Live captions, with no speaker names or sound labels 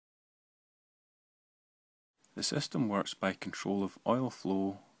The system works by control of oil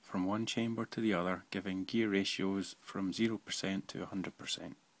flow from one chamber to the other, giving gear ratios from 0% to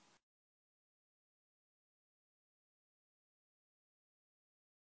 100%.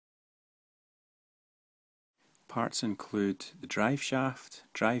 Parts include the drive shaft,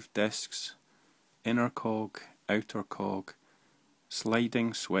 drive discs, inner cog, outer cog,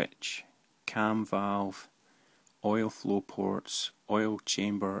 sliding switch, cam valve, oil flow ports, oil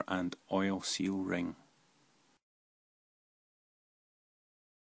chamber and oil seal ring.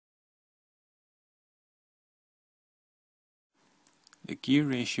 The gear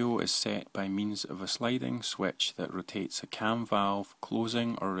ratio is set by means of a sliding switch that rotates a cam valve,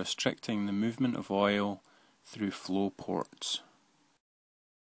 closing or restricting the movement of oil through flow ports.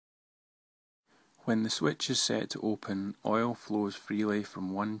 When the switch is set to open, oil flows freely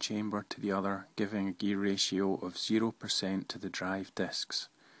from one chamber to the other, giving a gear ratio of 0% to the drive discs.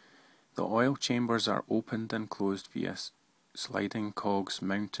 The oil chambers are opened and closed via sliding cogs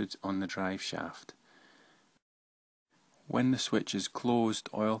mounted on the drive shaft. When the switch is closed,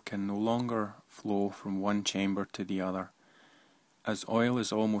 oil can no longer flow from one chamber to the other. As oil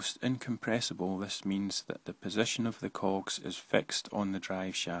is almost incompressible, this means that the position of the cogs is fixed on the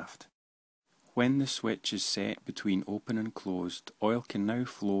drive shaft. When the switch is set between open and closed, oil can now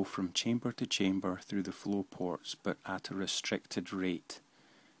flow from chamber to chamber through the flow ports, but at a restricted rate.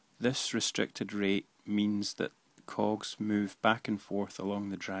 This restricted rate means that cogs move back and forth along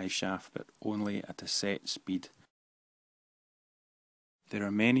the drive shaft, but only at a set speed. There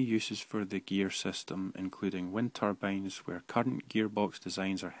are many uses for the gear system, including wind turbines, where current gearbox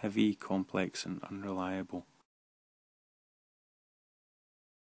designs are heavy, complex and unreliable.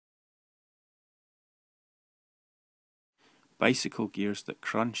 Bicycle gears that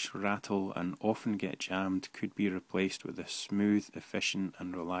crunch, rattle and often get jammed could be replaced with a smooth, efficient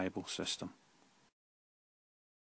and reliable system.